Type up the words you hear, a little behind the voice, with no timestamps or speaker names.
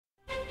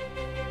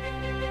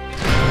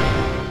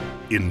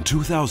In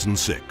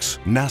 2006,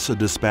 NASA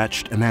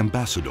dispatched an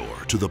ambassador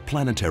to the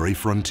planetary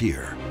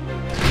frontier.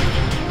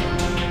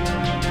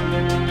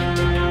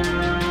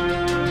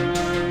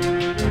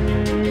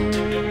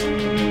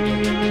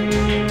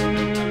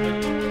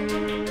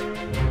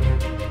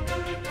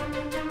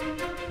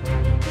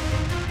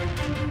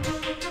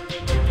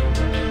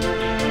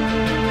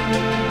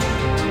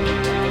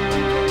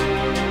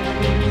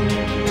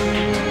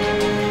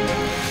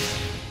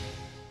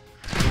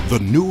 The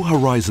New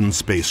Horizons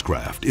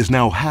spacecraft is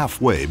now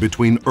halfway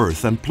between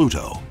Earth and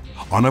Pluto,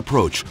 on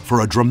approach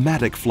for a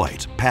dramatic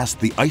flight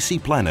past the icy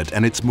planet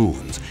and its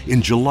moons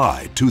in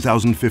July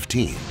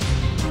 2015.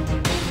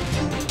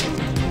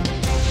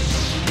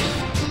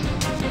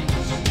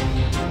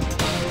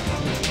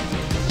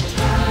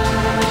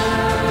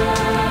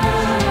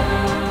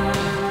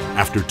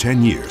 After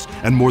 10 years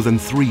and more than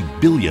 3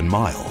 billion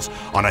miles,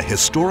 on a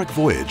historic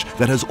voyage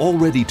that has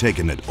already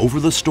taken it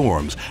over the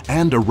storms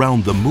and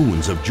around the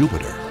moons of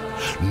Jupiter,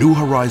 New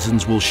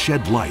Horizons will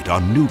shed light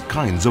on new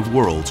kinds of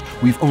worlds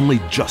we've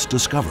only just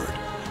discovered,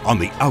 on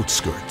the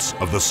outskirts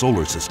of the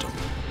solar system.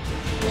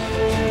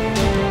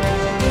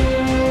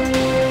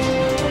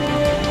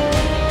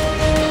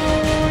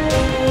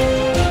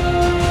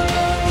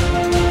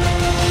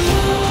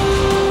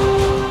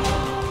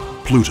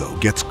 Pluto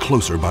gets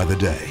closer by the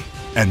day,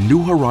 and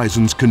New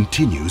Horizons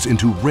continues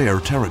into rare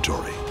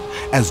territory,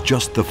 as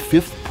just the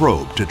 5th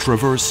probe to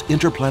traverse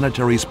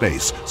interplanetary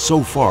space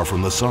so far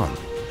from the Sun,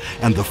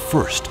 and the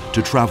first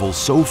to travel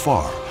so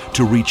far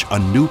to reach a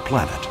new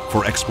planet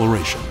for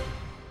exploration.